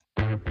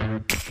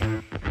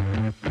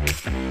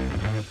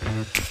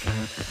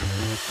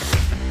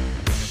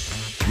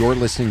You're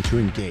listening to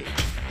Engage,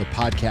 the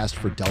podcast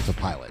for Delta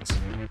pilots.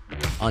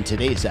 On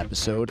today's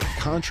episode,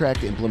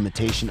 contract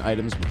implementation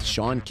items with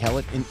Sean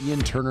Kellett and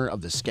Ian Turner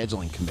of the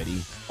Scheduling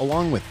Committee,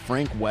 along with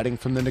Frank Wedding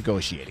from the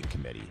Negotiating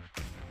Committee.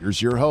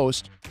 Here's your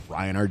host,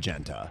 Ryan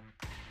Argenta.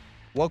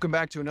 Welcome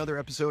back to another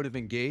episode of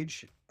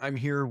Engage. I'm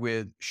here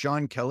with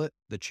Sean Kellett,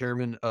 the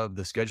chairman of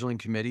the Scheduling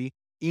Committee,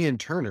 Ian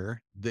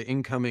Turner, the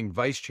incoming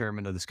vice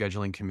chairman of the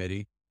Scheduling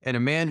Committee, and a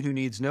man who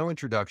needs no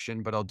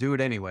introduction, but I'll do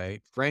it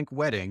anyway, Frank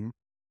Wedding,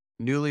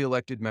 newly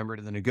elected member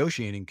to the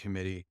Negotiating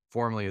Committee,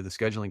 formerly of the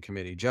Scheduling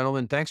Committee.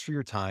 Gentlemen, thanks for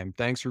your time.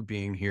 Thanks for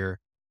being here.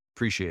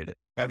 Appreciate it.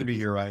 Glad to be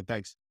here, Ryan.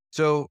 Thanks.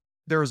 So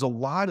there's a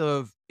lot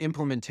of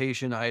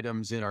implementation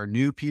items in our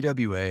new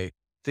PWA,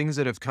 things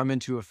that have come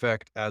into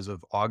effect as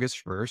of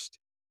August 1st,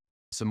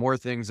 some more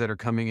things that are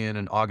coming in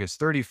on August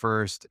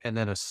 31st, and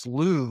then a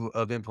slew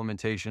of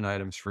implementation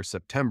items for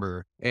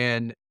September.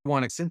 And I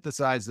want to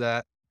synthesize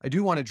that. I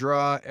do want to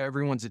draw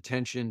everyone's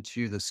attention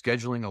to the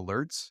scheduling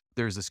alerts.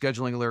 There's a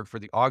scheduling alert for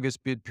the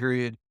August bid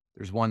period.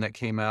 There's one that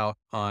came out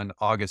on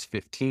August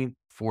 15th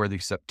for the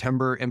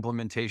September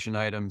implementation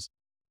items,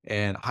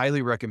 and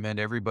highly recommend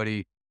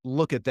everybody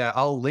look at that.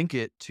 I'll link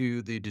it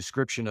to the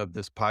description of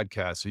this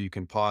podcast so you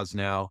can pause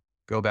now,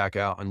 go back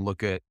out and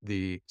look at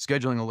the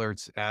scheduling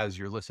alerts as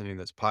you're listening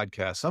to this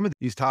podcast. Some of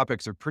these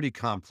topics are pretty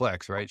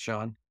complex, right,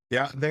 Sean?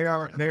 Yeah, they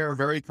are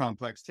very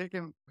complex.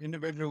 Taken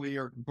individually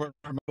or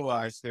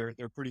formalized, they're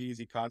pretty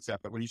easy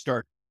concept. But when you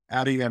start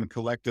adding them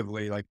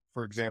collectively, like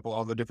for example,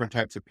 all the different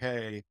types of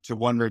pay to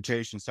one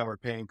rotation, some are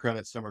paying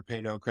credit, some are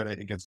paying no credit,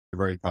 it gets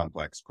very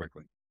complex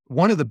quickly.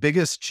 One of the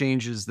biggest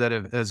changes that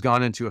has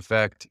gone into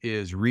effect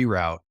is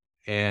Reroute,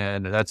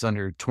 and that's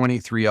under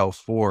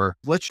 23L4.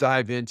 Let's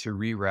dive into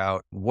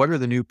Reroute. What are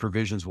the new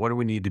provisions? What do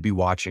we need to be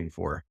watching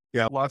for?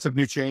 Yeah, lots of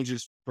new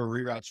changes for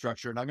reroute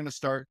structure. And I'm going to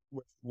start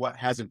with what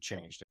hasn't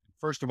changed.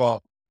 First of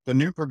all, the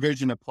new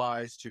provision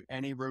applies to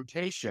any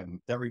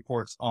rotation that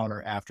reports on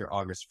or after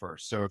August 1st.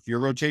 So if your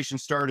rotation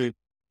started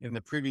in the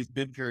previous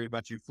bid period,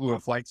 but you flew a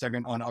flight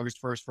segment on August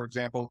 1st, for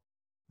example,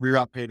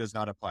 reroute pay does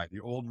not apply.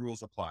 The old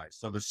rules apply.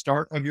 So the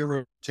start of your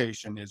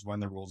rotation is when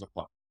the rules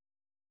apply.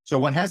 So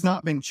what has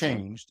not been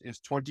changed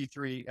is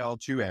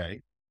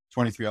 23L2A,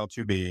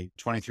 23L2B,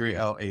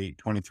 23L8,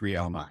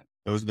 23L9.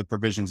 Those are the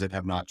provisions that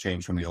have not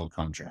changed from the old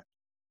contract.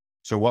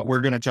 So what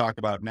we're going to talk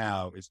about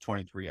now is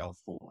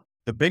 23L4.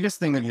 The biggest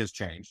thing that has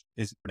changed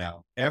is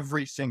now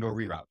every single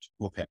reroute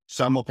will pay.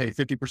 Some will pay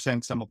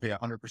 50%, some will pay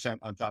 100%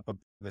 on top of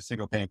the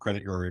single pay and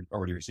credit you're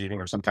already receiving,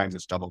 or sometimes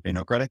it's double pay,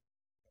 no credit.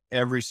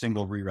 Every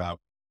single reroute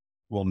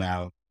will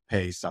now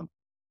pay something,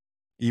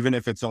 even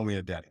if it's only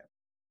a deadhead.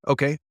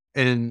 Okay.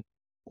 And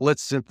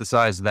let's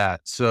synthesize that.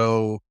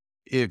 So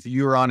if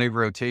you're on a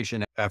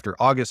rotation after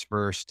August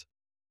 1st,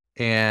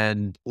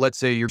 and let's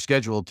say you're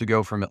scheduled to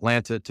go from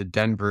Atlanta to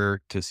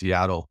Denver to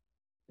Seattle,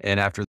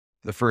 and after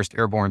the first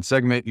airborne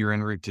segment, you're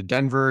en route to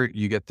Denver,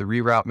 you get the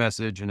reroute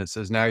message and it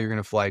says, now you're going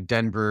to fly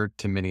Denver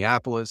to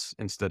Minneapolis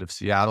instead of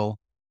Seattle.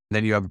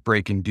 Then you have a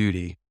break in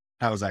duty.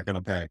 How is that going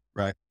to pay?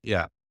 Right.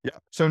 Yeah. Yeah.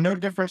 So no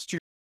difference to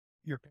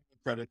your pay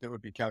credit that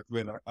would be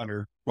calculated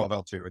under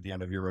 12L2 at the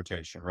end of your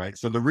rotation, right?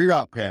 So the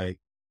reroute pay,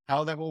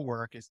 how that will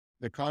work is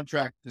the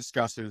contract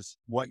discusses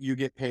what you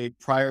get paid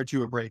prior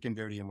to a break in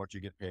duty and what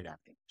you get paid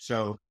after.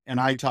 So, and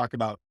I talk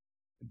about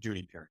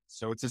duty periods.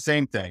 So it's the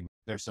same thing.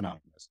 They're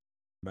synonymous.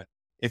 But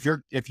if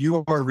you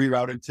are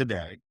rerouted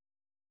today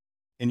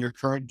in your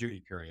current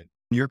duty period,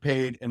 you're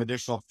paid an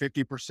additional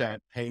 50%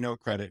 pay no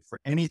credit for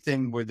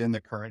anything within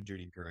the current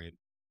duty period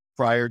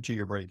prior to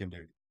your break in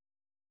duty.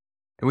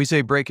 And we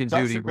say break in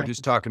duty, we're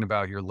just talking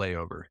about your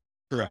layover.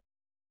 Correct.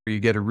 You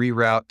get a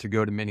reroute to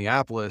go to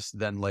Minneapolis,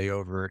 then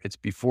layover. It's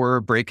before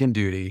break in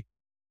duty.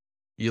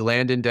 You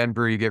land in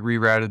Denver, you get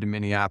rerouted to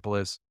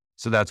Minneapolis.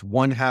 So that's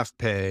 1/2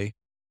 pay,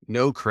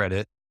 no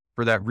credit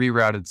for that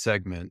rerouted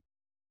segment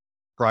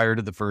prior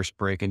to the first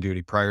break in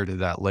duty, prior to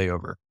that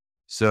layover.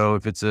 So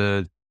if it's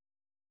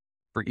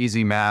for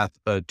easy math,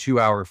 a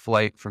 2-hour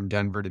flight from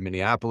Denver to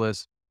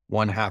Minneapolis,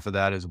 1/2 of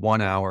that is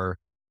 1 hour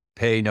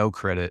pay, no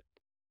credit,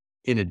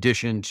 in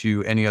addition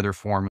to any other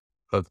form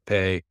of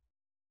pay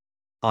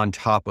on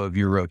top of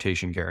your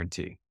rotation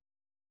guarantee.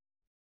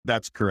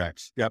 That's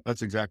correct. Yep,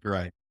 that's exactly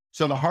right.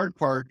 So the hard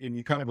part, and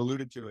you kind of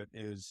alluded to it,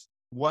 is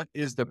what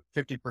is the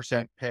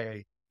 50%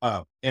 pay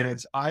of? And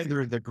it's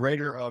either the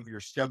greater of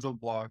your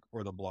scheduled block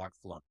or the block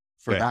flow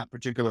for that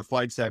particular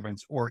flight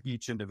segments or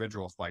each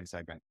individual flight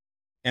segment.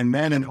 And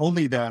then, and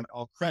only then,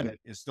 all credit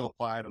is still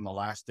applied on the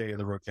last day of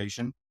the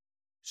rotation.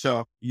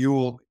 So you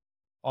will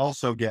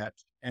also get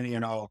any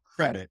and all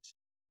credit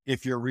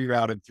if you're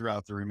rerouted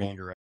throughout the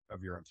remainder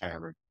of your entire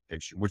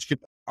rotation, which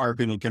our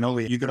opinion you can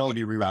only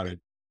be rerouted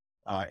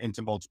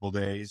into multiple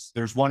days.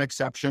 There's one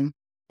exception,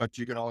 but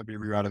you can only be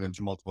rerouted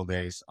into multiple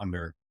days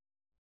under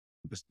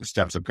the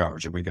steps of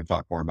coverage. And we can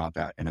talk more about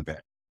that in a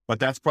bit. But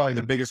that's probably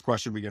the biggest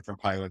question we get from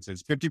pilots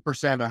is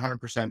 50%,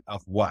 100%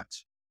 of what?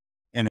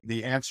 And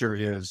the answer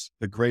is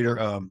the greater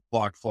of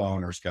block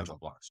flown or scheduled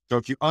blocks. So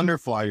if you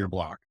underfly your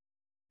block,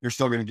 you're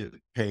still going to get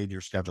paid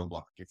your scheduled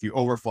block. If you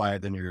overfly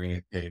it, then you're going to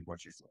get paid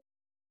what you flew.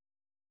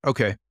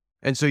 Okay.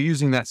 And so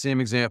using that same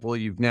example,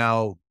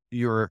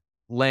 you're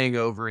laying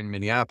over in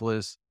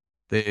Minneapolis.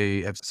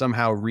 They have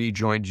somehow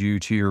rejoined you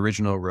to your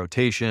original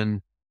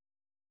rotation.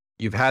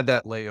 You've had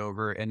that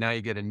layover and now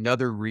you get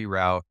another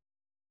reroute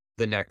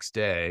the next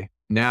day.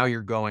 Now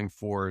you're going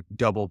for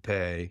double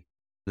pay,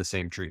 the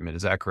same treatment.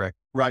 Is that correct?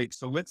 Right.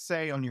 So let's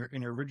say in your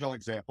original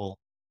example,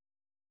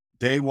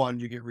 day one,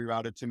 you get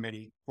rerouted to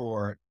Mini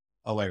for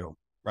a layover,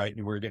 right?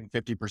 And we're getting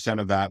 50%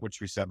 of that, which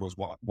we said was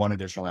one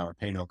additional hour,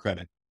 pay no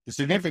credit. The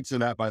significance of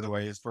that, by the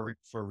way, is for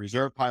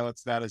reserve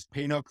pilots, that is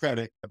pay no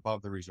credit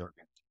above the reserve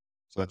rate.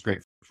 So that's great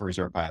for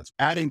reserve pilots.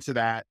 Adding to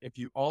that, if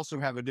you also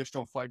have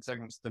additional flight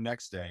segments the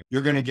next day,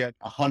 you're going to get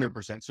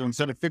 100%. So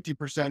instead of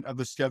 50% of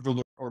the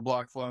scheduled or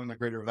block flow and the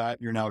greater of that,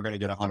 you're now going to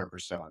get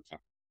 100% on top.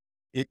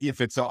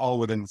 If it's all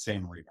within the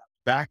same reroute.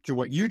 Back to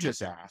what you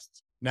just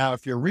asked. Now,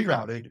 if you're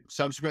rerouted,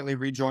 subsequently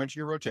rejoin to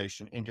your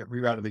rotation and get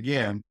rerouted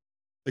again,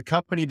 the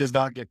company does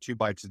not get 2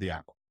 bites of the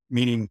apple,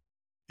 meaning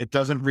it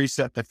doesn't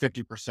reset the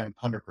 50%,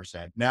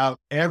 100%. Now,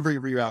 every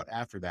reroute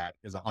after that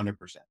is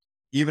 100%.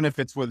 Even if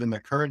it's within the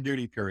current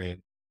duty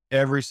period,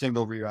 every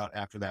single reroute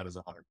after that is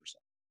 100%.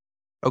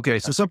 Okay.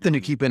 So something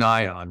to keep an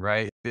eye on,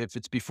 right? If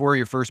it's before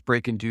your first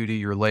break in duty,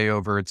 your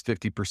layover, it's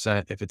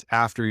 50%. If it's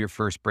after your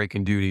first break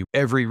in duty,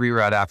 every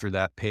reroute after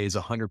that pays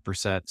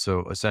 100%.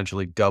 So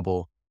essentially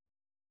double.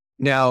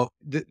 Now,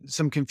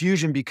 some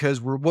confusion because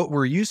what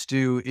we're used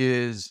to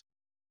is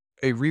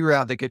a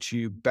reroute that gets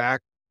you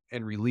back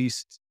and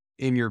released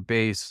in your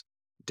base.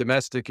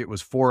 Domestic, it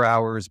was 4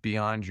 hours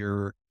beyond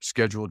your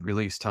scheduled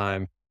release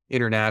time.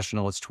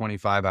 International, it's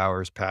 25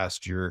 hours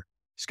past your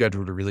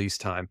scheduled release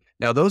time.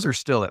 Now, those are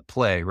still at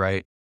play,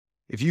 right?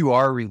 If you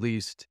are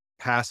released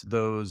past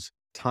those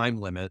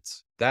time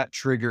limits, that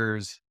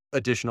triggers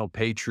additional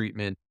pay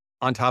treatment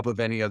on top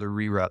of any other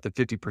reroute, the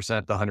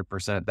 50%, the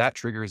 100%, that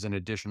triggers an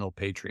additional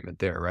pay treatment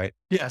there, right?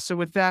 Yeah. So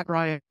with that,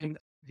 Ryan,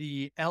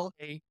 the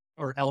L8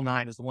 or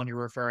L9 is the one you're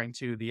referring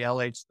to. The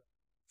L8's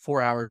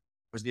 4 hours,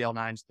 the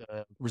L9's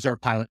the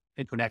reserve pilot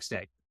into next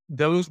day.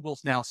 Those will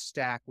now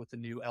stack with the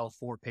new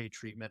L4 pay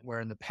treatment,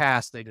 where in the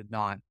past they did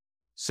not.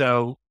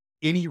 So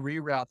any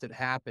reroute that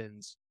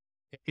happens,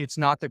 it's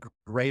not the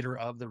greater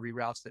of the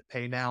reroutes that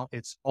pay now,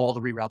 it's all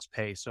the reroutes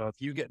pay. So if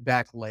you get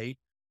back late,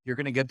 you're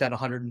going to get that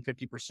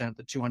 150%,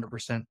 the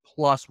 200%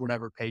 plus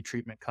whatever pay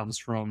treatment comes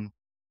from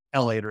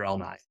L8 or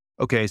L9.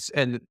 Okay.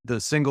 And the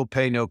single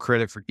pay no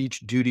credit for each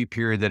duty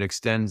period that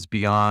extends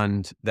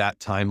beyond that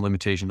time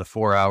limitation, the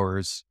 4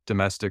 hours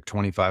domestic,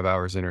 25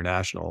 hours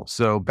international.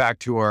 So back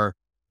to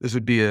this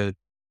would be a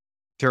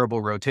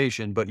terrible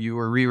rotation, but you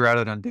were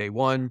rerouted on day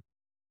one.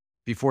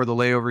 Before the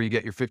layover, you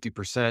get your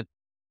 50%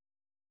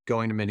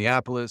 going to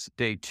Minneapolis.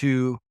 Day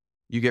two,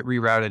 you get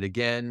rerouted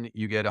again.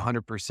 You get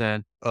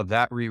 100% of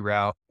that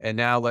reroute. And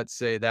now let's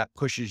say that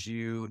pushes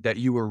you, that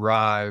you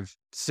arrive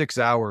 6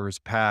 hours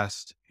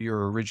past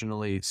your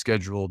originally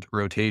scheduled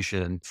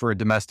rotation for a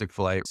domestic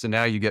flight. So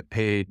now you get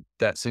paid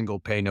that single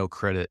pay no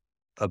credit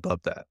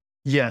above that.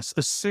 Yes,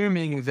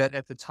 assuming that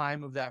at the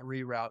time of that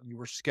reroute, you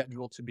were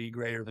scheduled to be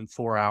greater than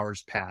 4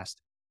 hours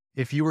past.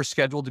 If you were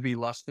scheduled to be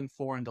less than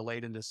 4 and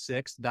delayed into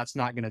 6, that's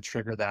not going to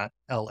trigger that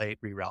L8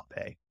 reroute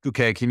pay.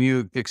 Okay. Can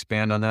you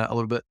expand on that a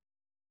little bit?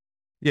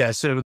 Yeah.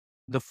 So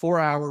the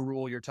 4-hour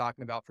rule you're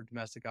talking about for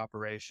domestic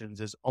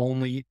operations is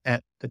only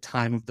at the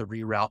time of the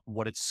reroute,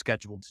 what it's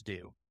scheduled to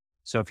do.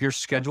 So if you're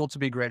scheduled to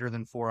be greater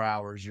than 4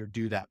 hours, you're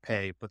due that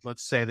pay. But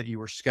let's say that you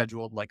were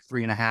scheduled like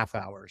 3.5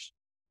 hours,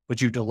 but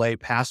you delay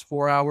past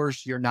 4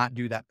 hours, you're not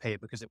due that pay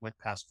because it went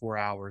past 4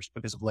 hours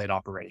because of late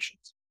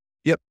operations.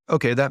 Yep.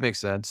 Okay. That makes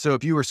sense. So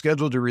if you were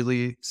scheduled to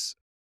release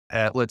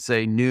at, let's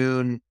say,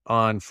 noon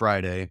on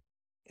Friday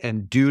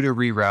and due to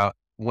reroute,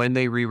 when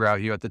they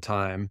reroute you at the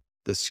time,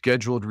 the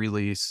scheduled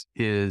release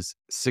is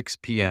 6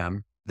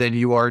 p.m., then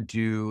you are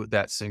due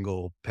that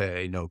single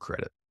pay, no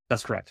credit.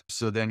 That's correct.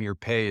 So then your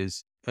pay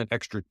is an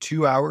extra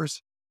 2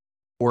 hours,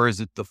 or is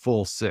it the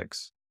full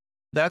 6?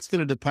 That's going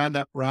to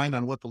depend, Ryan,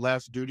 on what the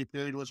last duty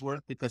period was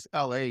worth, because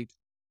L8,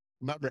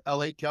 remember,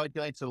 L8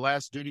 calculates the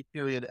last duty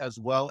period as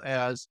well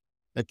as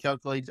it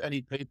calculates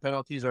any pay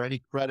penalties or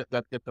any credit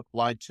that gets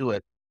applied to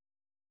it.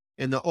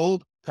 In the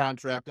old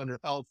contract under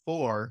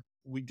L4,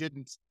 we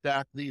didn't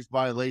stack these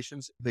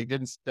violations. They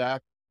didn't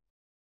stack.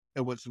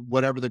 It was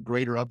whatever the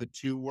greater of the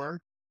two were.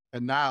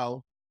 And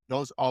now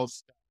those all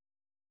stack.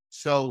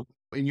 So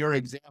in your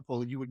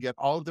example, you would get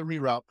all of the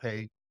reroute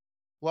pay,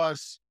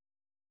 plus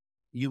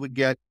you would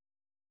get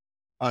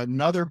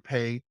another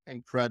pay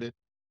and credit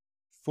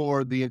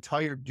for the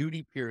entire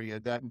duty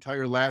period, that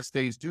entire last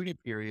day's duty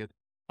period,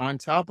 on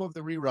top of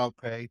the reroute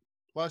pay,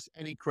 plus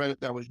any credit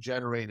that was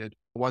generated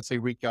once they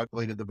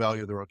recalculated the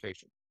value of the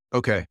rotation.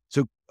 Okay.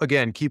 So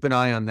again, keep an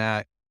eye on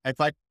that.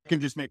 If I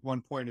can just make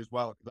one point as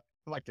well,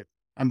 I like it.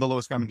 I'm the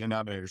lowest common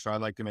denominator, so I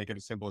like to make it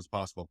as simple as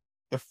possible.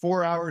 The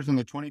 4 hours and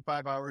the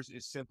 25 hours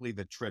is simply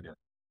the trigger.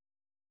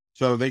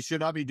 So they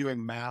should not be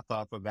doing math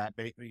off of that.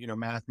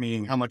 Math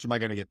meaning how much am I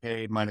going to get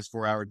paid minus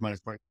 4 hours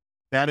minus 20.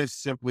 That is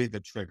simply the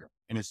trigger.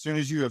 And as soon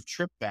as you have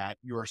tripped that,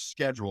 you are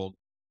scheduled,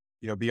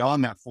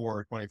 beyond that 4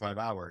 or 25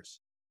 hours,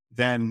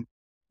 then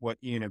what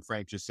Ian and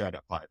Frank just said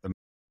applies. The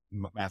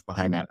math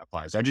behind that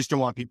applies. I just don't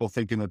want people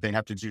thinking that they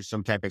have to do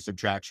some type of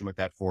subtraction with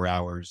that 4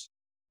 hours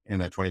and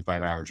that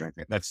 25 hours or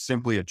anything. That's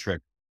simply a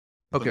trick.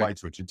 The light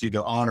switch. It's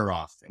either on or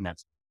off. And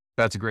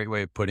that's a great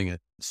way of putting it.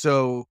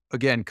 So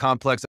again,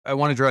 complex. I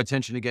want to draw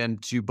attention again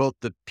to both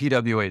the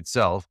PWA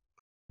itself,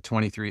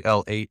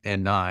 23L8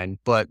 and 9,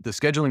 but the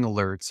scheduling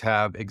alerts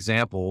have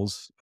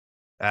examples,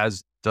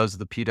 as does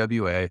the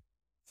PWA,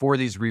 for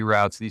these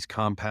reroutes, these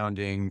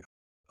compounding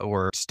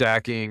or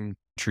stacking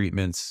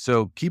treatments.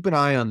 So keep an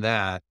eye on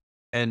that,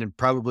 and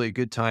probably a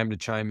good time to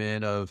chime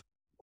in of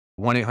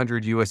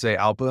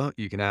 1-800-USA-ALPA.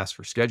 You can ask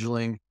for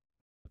scheduling.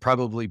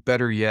 Probably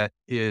better yet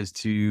is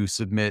to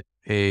submit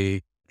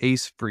a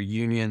ACE for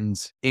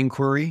Unions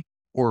inquiry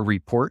or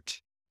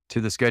report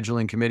to the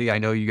scheduling committee. I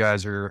know you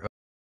guys are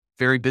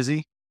very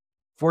busy,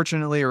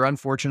 fortunately or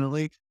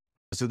unfortunately,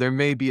 so there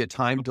may be a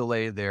time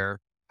delay there.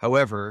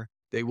 However,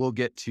 they will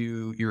get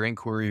to your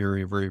inquiry or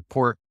your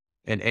report,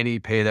 and any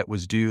pay that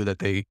was due that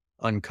they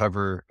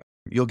uncover,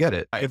 you'll get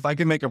it. If I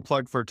can make a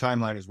plug for a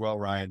timeline as well,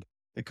 Ryan,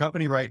 the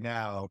company right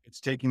now,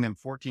 it's taking them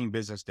 14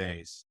 business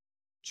days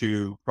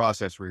to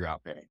process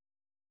reroute pay.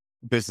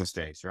 Business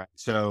days, right?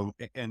 So,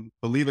 and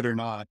believe it or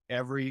not,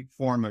 every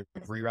form of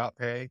reroute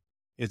pay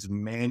is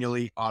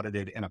manually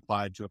audited and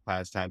applied to a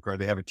PAS time card.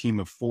 They have a team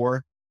of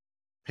 4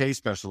 pay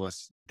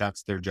specialists.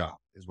 That's their job,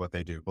 is what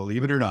they do.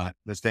 Believe it or not,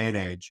 this day and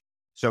age.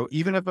 So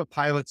even if a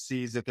pilot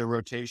sees that their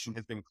rotation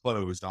has been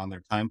closed on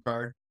their time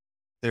card,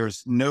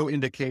 there's no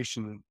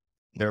indication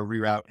their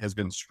reroute has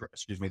been,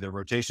 their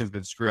rotation has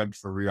been scrubbed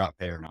for reroute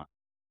pay or not.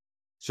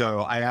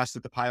 So I ask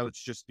that the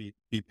pilots just be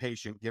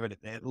patient, give it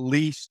at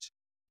least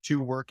 2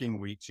 working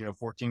weeks,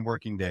 14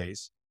 working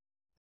days.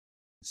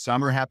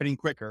 Some are happening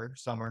quicker,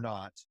 some are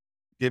not.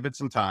 Give it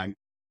some time.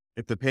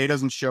 If the pay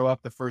doesn't show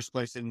up the first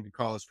place, they need to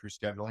call us crew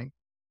scheduling.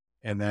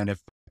 And then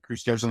if crew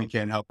scheduling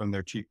can't help them,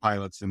 they're chief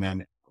pilots. And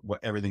then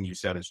everything you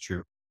said is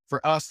true.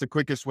 For us, the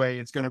quickest way,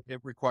 it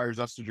requires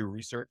us to do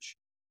research.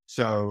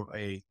 So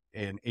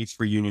an ACE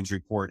for Unions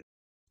report,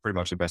 pretty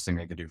much the best thing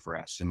they could do for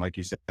us. And like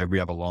you said, we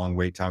have a long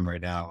wait time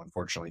right now,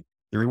 unfortunately.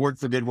 The reward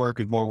for good work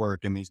is more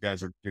work, and these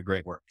guys do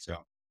great work. So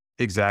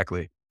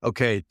exactly.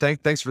 Okay.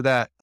 Thanks for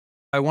that.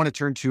 I want to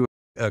turn to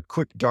a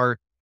quick dart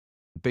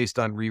based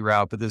on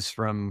reroute, but this is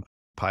from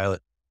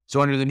pilot.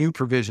 So under the new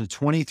provision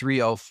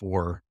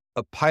 23L4,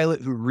 a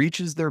pilot who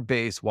reaches their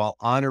base while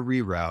on a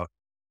reroute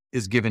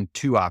is given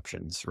 2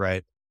 options,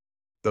 right?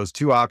 Those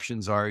 2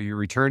 options are you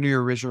return to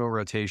your original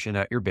rotation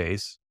at your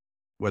base,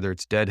 whether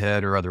it's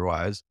deadhead or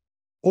otherwise,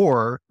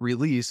 or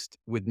released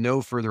with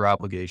no further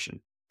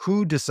obligation.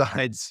 Who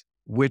decides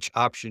which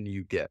option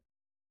you get?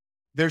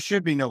 There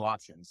should be no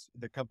options.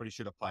 The company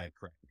should apply it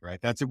correctly, right?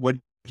 That's what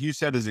you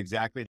said is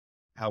exactly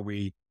how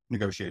we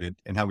negotiated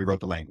and how we wrote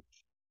the language.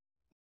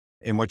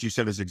 And what you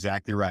said is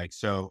exactly right.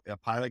 So a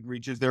pilot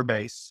reaches their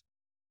base,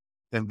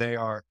 then they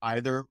are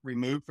either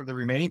removed from the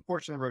remaining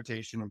portion of the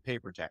rotation and pay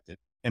protected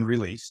and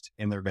released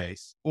in their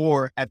base,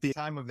 or at the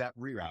time of that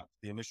reroute,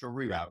 the initial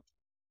reroute,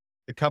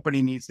 the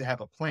company needs to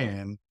have a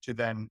plan to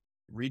then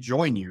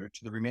rejoin you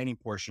to the remaining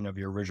portion of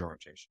your original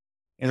rotation.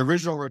 An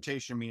original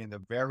rotation meaning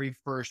the very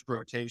first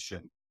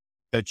rotation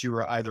that you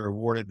were either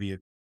awarded via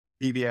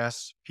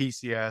PBS,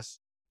 PCS,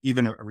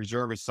 even a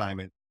reserve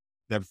assignment.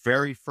 The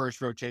very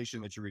first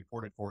rotation that you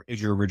reported for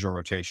is your original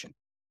rotation.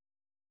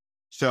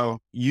 So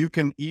you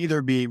can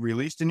either be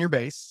released in your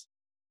base,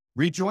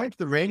 rejoined to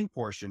the rating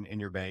portion in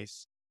your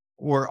base,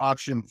 or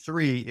option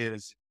 3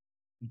 is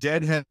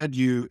deadhead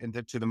you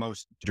into the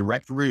most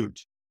direct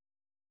route,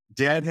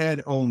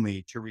 deadhead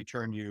only to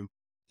return you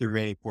to the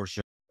rating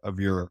portion of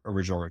your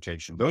original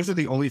rotation. Those are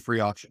the only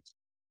 3 options.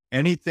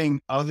 Anything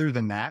other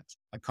than that,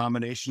 a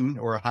combination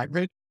or a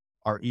hybrid,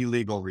 are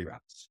illegal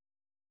reroutes.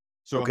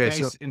 So,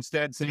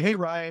 instead say, hey,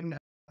 Ryan,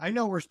 I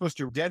know we're supposed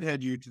to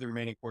deadhead you to the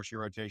remaining portion of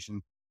your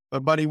rotation,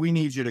 but buddy, we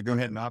need you to go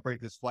ahead and operate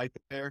this flight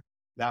there.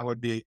 That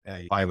would be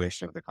a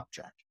violation of the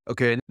contract.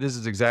 Okay. And this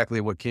is exactly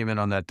what came in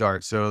on that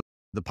dart. So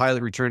the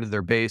pilot returned to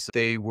their base.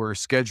 They were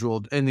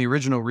scheduled in the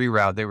original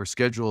reroute. They were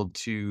scheduled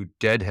to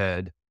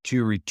deadhead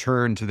to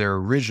return to their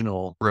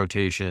original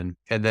rotation.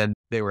 And then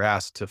they were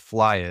asked to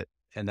fly it.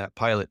 And that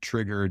pilot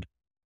triggered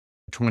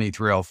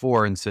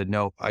 23L4 and said,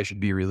 no, I should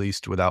be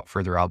released without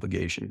further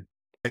obligation.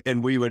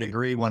 And we would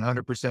agree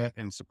 100%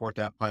 and support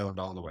that pilot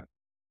all the way.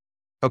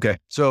 Okay.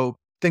 So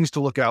things to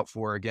look out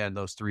for, again,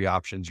 those 3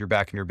 options. You're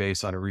back in your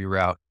base on a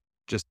reroute.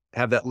 Just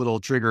have that little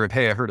trigger of,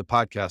 hey, I heard a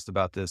podcast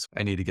about this.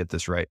 I need to get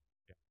this right.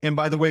 And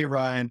by the way,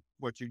 Ryan,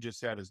 what you just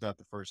said is not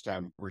the first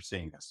time we're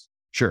seeing this.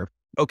 Sure.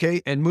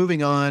 Okay. And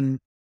moving on,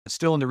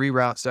 still in the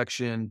reroute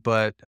section,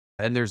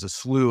 and there's a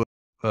slew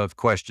of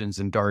questions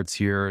and darts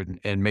here,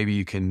 and maybe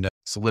you can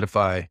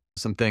solidify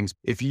some things.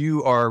 If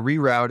you are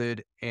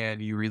rerouted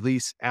and you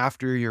release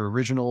after your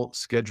original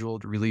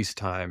scheduled release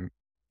time,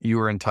 you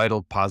are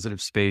entitled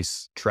positive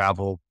space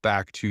travel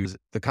back to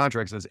the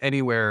contract says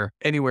anywhere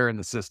in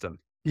the system.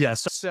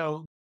 Yes.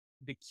 So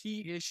The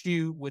key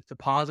issue with the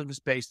positive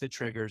space that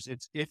triggers,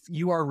 it's if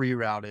you are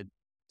rerouted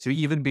to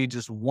even be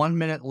just 1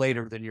 minute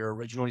later than your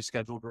originally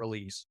scheduled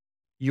release,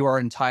 you are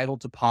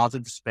entitled to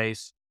positive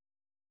space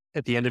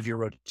at the end of your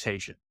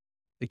rotation.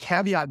 The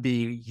caveat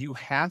being you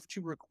have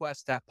to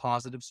request that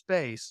positive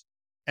space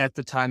at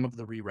the time of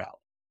the reroute.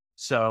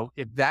 So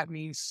if that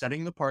means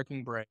setting the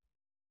parking brake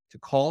to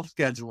call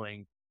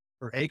scheduling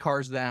or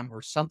ACARS them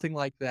or something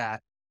like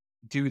that,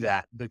 do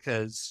that,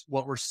 because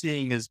what we're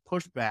seeing is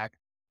pushback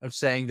of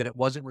saying that it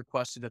wasn't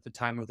requested at the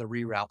time of the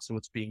reroute, so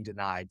it's being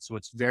denied. So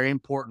it's very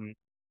important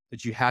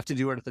that you have to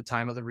do it at the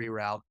time of the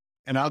reroute.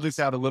 And I'll just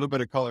add a little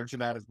bit of color to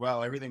that as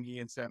well. Everything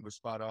Ian said was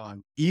spot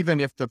on. Even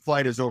if the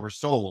flight is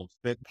oversold,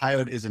 that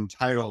pilot is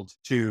entitled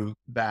to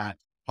that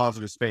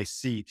positive space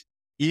seat,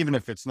 even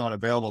if it's not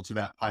available to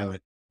that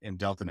pilot in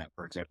DeltaNet,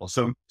 for example.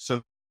 So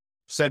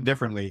said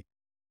differently,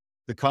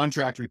 the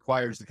contract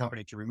requires the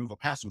company to remove a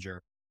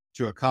passenger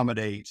to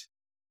accommodate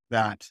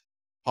that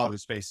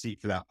positive space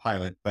seat for that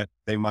pilot, but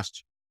they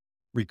must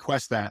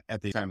request that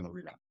at the time of the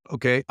reroute.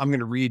 Okay. I'm going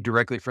to read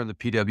directly from the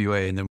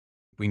PWA and then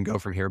we can go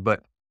from here.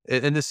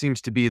 And this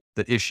seems to be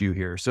the issue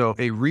here. So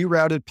a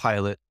rerouted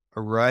pilot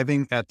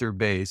arriving at their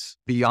base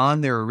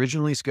beyond their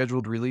originally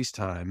scheduled release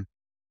time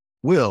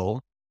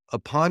will,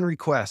 upon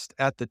request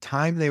at the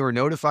time they were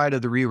notified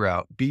of the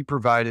reroute, be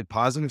provided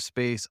positive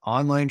space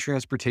online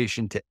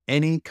transportation to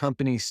any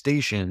company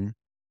station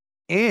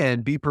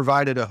and be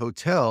provided a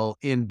hotel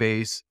in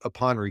base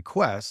upon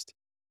request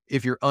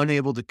if you're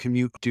unable to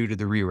commute due to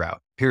the reroute,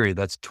 period.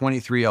 That's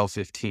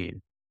 23L15.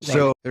 Right.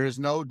 So there is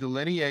no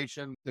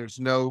delineation. There's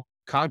no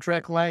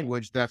contract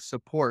language that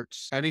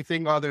supports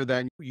anything other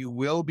than you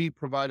will be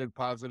provided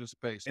positive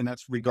space. And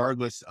that's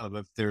regardless of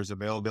if there's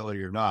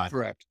availability or not.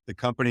 Correct. The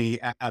company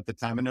at the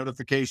time of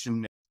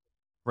notification,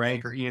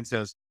 Frank or Ian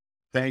says,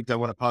 thanks, I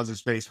want a positive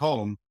space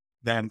home,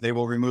 then they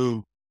will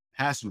remove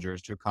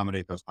passengers to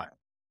accommodate those pilots.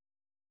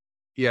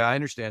 yeah, I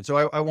understand.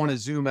 So I want to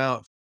zoom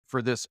out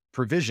for this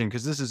provision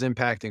because this is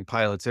impacting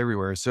pilots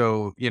everywhere.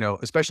 So,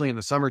 especially in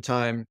the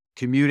summertime,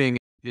 commuting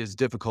is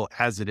difficult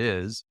as it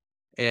is.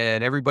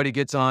 And everybody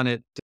gets on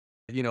at,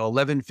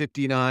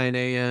 11:59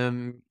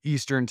 a.m.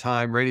 Eastern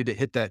time, ready to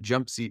hit that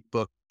jump seat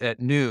book at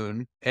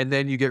noon. And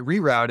then you get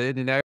rerouted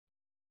and I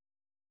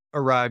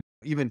arrive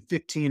even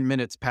 15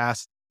 minutes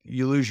past,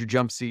 you lose your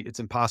jump seat.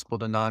 It's impossible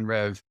to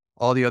non-rev.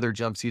 All the other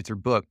jump seats are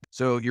booked.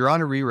 So you're on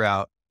a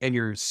reroute and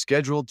you're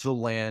scheduled to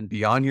land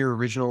beyond your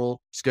original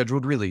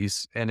scheduled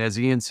release. And as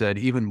Ian said,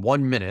 even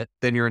 1 minute,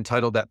 then you're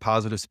entitled that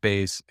positive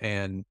space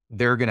and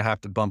they're going to have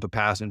to bump a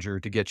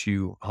passenger to get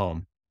you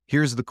home.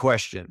 Here's the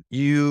question.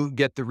 You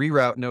get the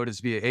reroute notice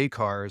via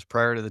ACARS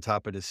prior to the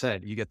top of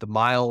descent. You get the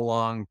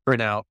mile-long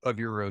printout of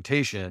your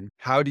rotation.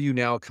 How do you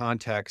now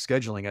contact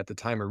scheduling at the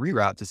time of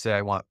reroute to say,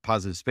 I want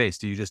positive space?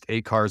 Do you just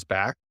ACARS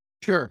back?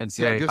 Sure. And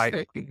say,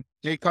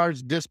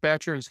 ACARS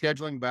dispatcher and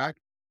scheduling back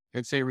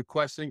and say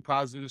requesting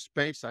positive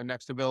space on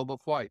next available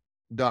flight.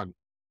 Done.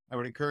 I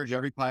would encourage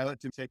every pilot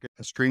to take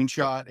a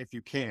screenshot if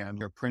you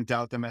can, or print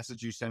out the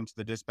message you send to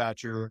the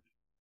dispatcher.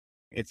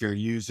 If you're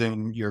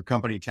using your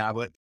company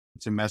tablet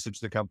to message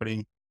the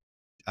company,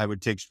 I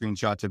would take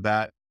screenshots of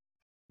that.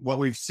 What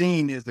we've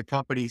seen is the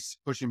companies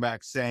pushing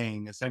back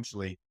saying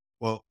essentially,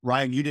 well,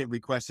 Ryan, you didn't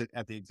request it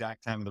at the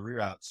exact time of the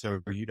reroute, so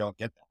you don't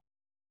get that.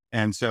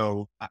 And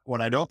so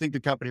what I don't think the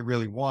company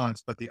really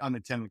wants, but the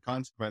unintended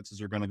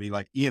consequences are going to be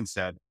like Ian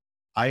said.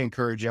 I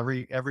encourage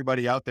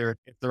everybody out there,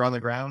 if they're on the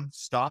ground,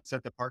 stop,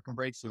 set the parking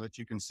brake so that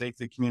you can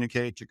safely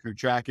communicate to crew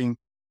tracking,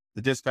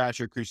 the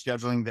dispatcher, crew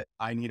scheduling that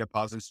I need a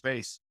positive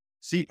space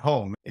seat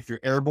home. If you're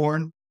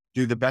airborne,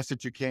 do the best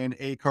that you can,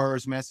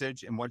 ACARS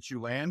message, and once you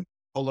land,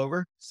 pull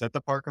over, set the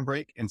parking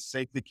brake, and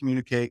safely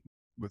communicate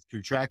with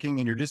crew tracking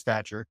and your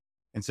dispatcher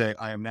and say,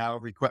 I am now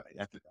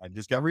I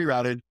just got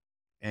rerouted.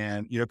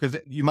 And, because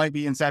you might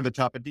be inside the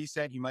top of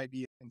descent, you might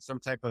be in some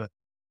type of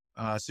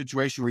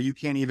situation where you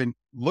can't even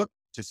look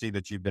to see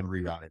that you've been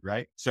rerouted,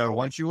 right? So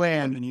once you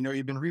land and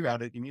you've been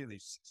rerouted, immediately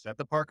set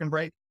the parking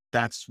brake.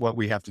 That's what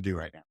we have to do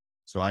right now.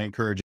 So I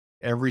encourage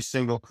every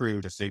single crew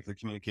to safely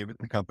communicate with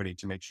the company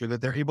to make sure that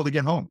they're able to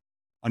get home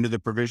under the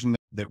provision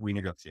that we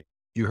negotiate.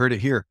 You heard it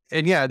here.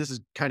 And yeah, this is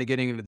kind of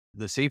getting into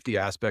the safety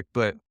aspect,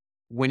 but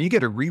when you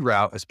get a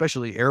reroute,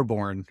 especially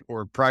airborne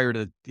or prior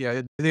to,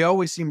 they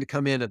always seem to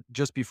come in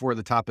just before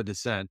the top of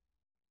descent.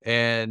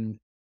 And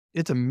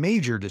it's a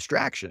major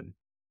distraction.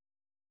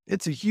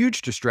 It's a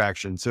huge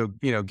distraction. So,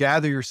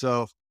 gather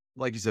yourself,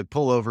 like you said,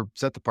 pull over,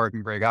 set the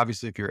parking brake.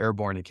 Obviously, if you're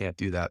airborne, you can't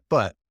do that,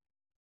 but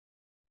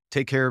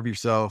take care of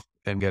yourself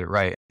and get it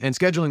right. And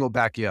scheduling will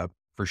back you up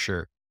for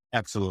sure.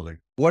 Absolutely.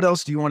 What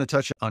else do you want to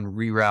touch on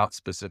reroute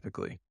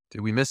specifically?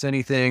 Did we miss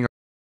anything?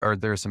 Are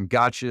there some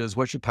gotchas?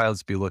 What should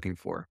pilots be looking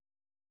for?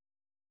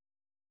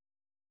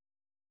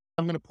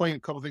 I'm going to point a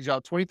couple things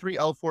out.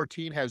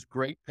 23L14 has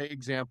great pay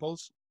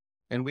examples,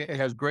 and it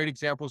has great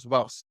examples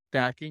about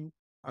stacking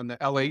on the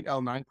L8,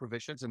 L9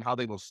 provisions and how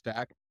they will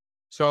stack.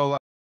 So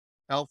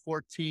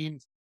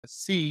L14C,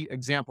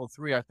 example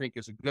 3, I think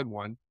is a good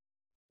one.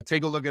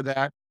 Take a look at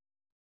that.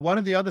 One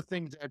of the other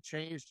things that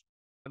changed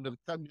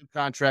the new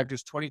contract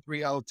is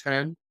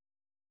 23L10.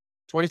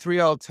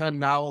 23L10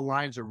 now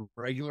aligns a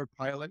regular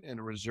pilot and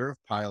a reserve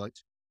pilot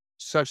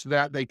such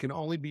that they can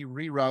only be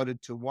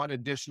rerouted to one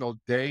additional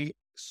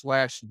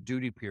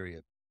day/duty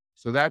period.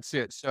 So that's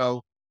it.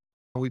 So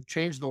we've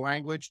changed the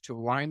language to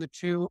align the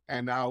two,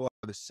 and now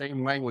the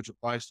same language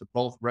applies to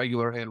both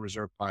regular and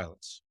reserve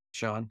pilots.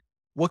 Sean,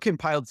 what can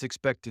pilots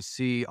expect to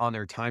see on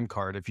their time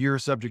card? If you're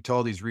subject to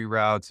all these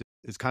reroutes,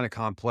 it's kind of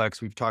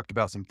complex. We've talked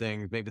about some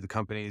things. Maybe the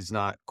company is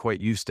not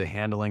quite used to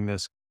handling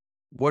this.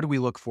 What do we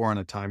look for on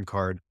a time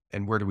card,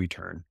 and where do we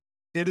turn?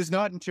 It is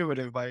not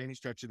intuitive by any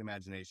stretch of the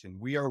imagination.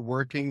 We are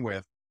working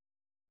with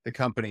the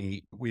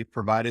company. We've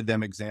provided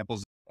them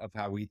examples of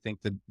how we think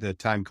the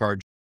time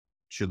card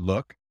should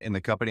look, and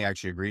the company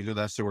actually agrees with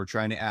us. So we're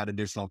trying to add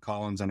additional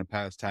columns on a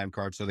pilot's time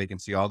card so they can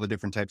see all the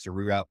different types of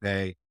reroute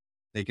pay.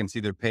 They can see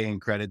their pay and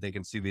credit. They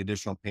can see the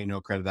additional pay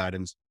no credit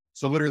items.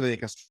 So literally they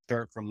can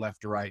start from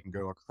left to right and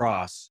go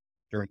across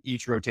during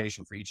each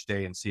rotation for each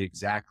day and see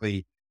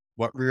exactly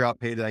what reroute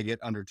pay did I get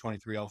under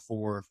 23L4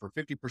 for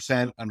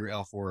 50%, under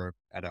L4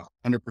 at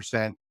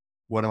 100%.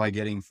 What am I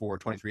getting for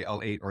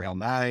 23L8 or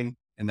L9?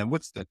 And then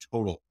what's the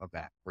total of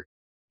that for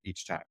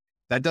each time?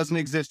 That doesn't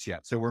exist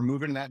yet. So we're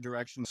moving in that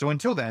direction. So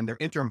until then, their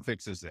interim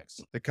fix is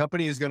this. The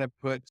company is going to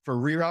put for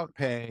reroute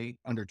pay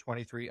under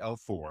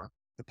 23L4,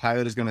 the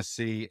pilot is going to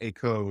see a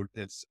code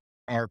that's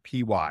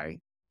RPY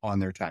on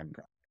their time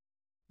card.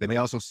 They may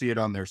also see it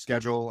on their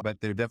schedule, but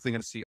they're definitely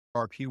going to see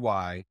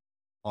RPY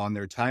on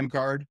their time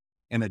card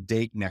and a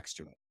date next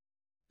to it.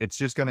 It's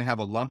just going to have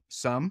a lump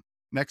sum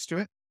next to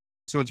it.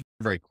 So it's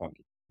very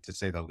clunky, to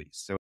say the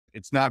least. So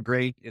it's not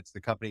great. It's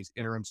the company's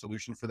interim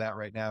solution for that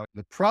right now.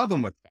 The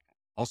problem with that,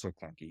 also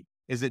clunky,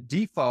 is it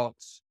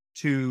defaults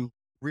to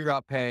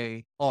reroute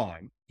pay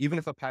on, even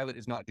if a pilot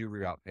is not due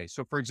reroute pay.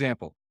 So for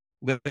example,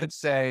 let's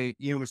say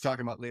Ian was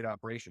talking about late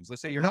operations.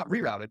 Let's say you're not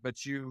rerouted, but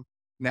due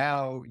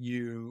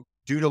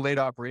to late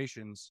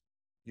operations,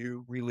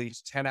 you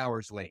release 10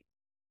 hours late.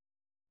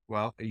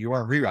 Well, you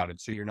aren't rerouted,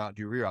 so you're not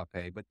due reroute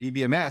pay, but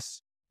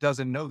DBMS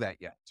doesn't know that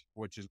yet,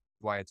 which is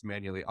why it's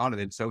manually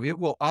audited. So it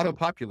will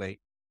auto-populate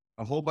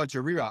a whole bunch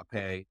of reroute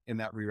pay in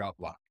that reroute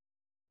block,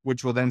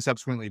 which will then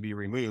subsequently be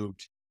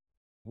removed,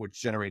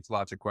 which generates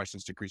lots of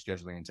questions to crew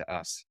scheduling and to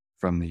us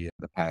from the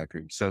pilot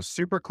crew. So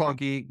super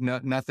clunky,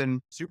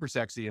 nothing super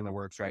sexy in the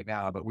works right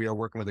now, but we are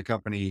working with the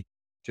company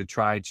to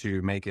try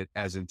to make it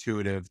as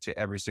intuitive to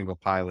every single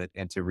pilot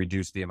and to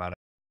reduce the amount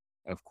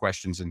of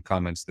questions and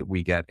comments that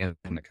we get and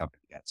the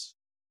company gets.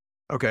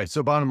 Okay.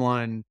 So bottom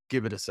line,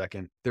 give it a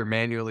second. They're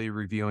manually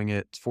reviewing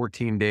it. It's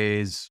 14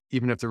 days.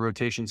 Even if the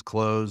rotation's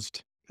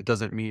closed, it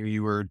doesn't mean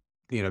you were,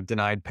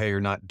 denied pay or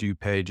not due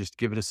pay. Just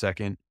give it a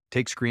second.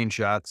 Take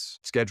screenshots,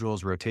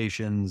 schedules,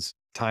 rotations,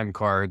 time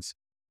cards,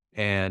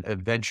 and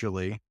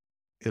eventually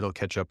it'll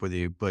catch up with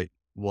you, but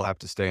we'll have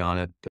to stay on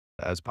it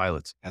as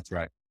pilots. That's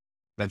right.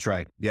 That's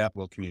right. Yeah.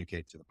 We'll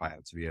communicate to the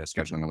pilots via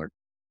scheduling alert.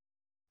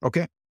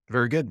 Okay.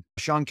 Very good.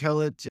 Sean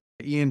Kellett,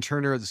 Ian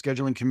Turner of the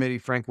scheduling committee,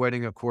 Frank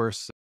Wedding, of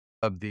course,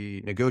 of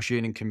the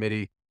negotiating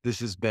committee. This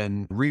has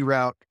been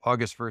Reroute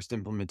August 1st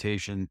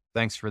implementation.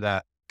 Thanks for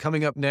that.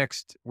 Coming up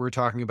next, we're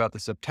talking about the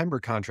September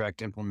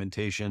contract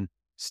implementation.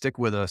 Stick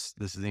with us.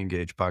 This is the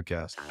Engage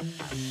podcast.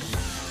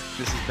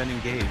 This has been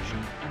Engage,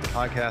 the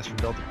podcast for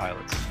Delta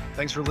pilots.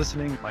 Thanks for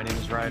listening. My name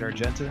is Ryan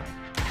Argenta.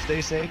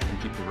 Stay safe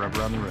and keep the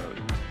rubber on the road.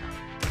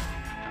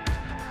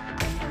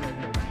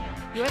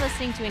 You're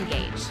listening to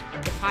Engage,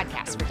 the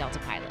podcast for Delta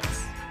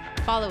pilots.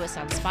 Follow us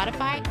on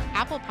Spotify,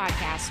 Apple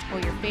Podcasts,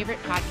 or your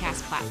favorite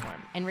podcast platform,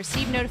 and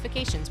receive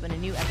notifications when a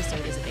new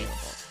episode is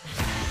available.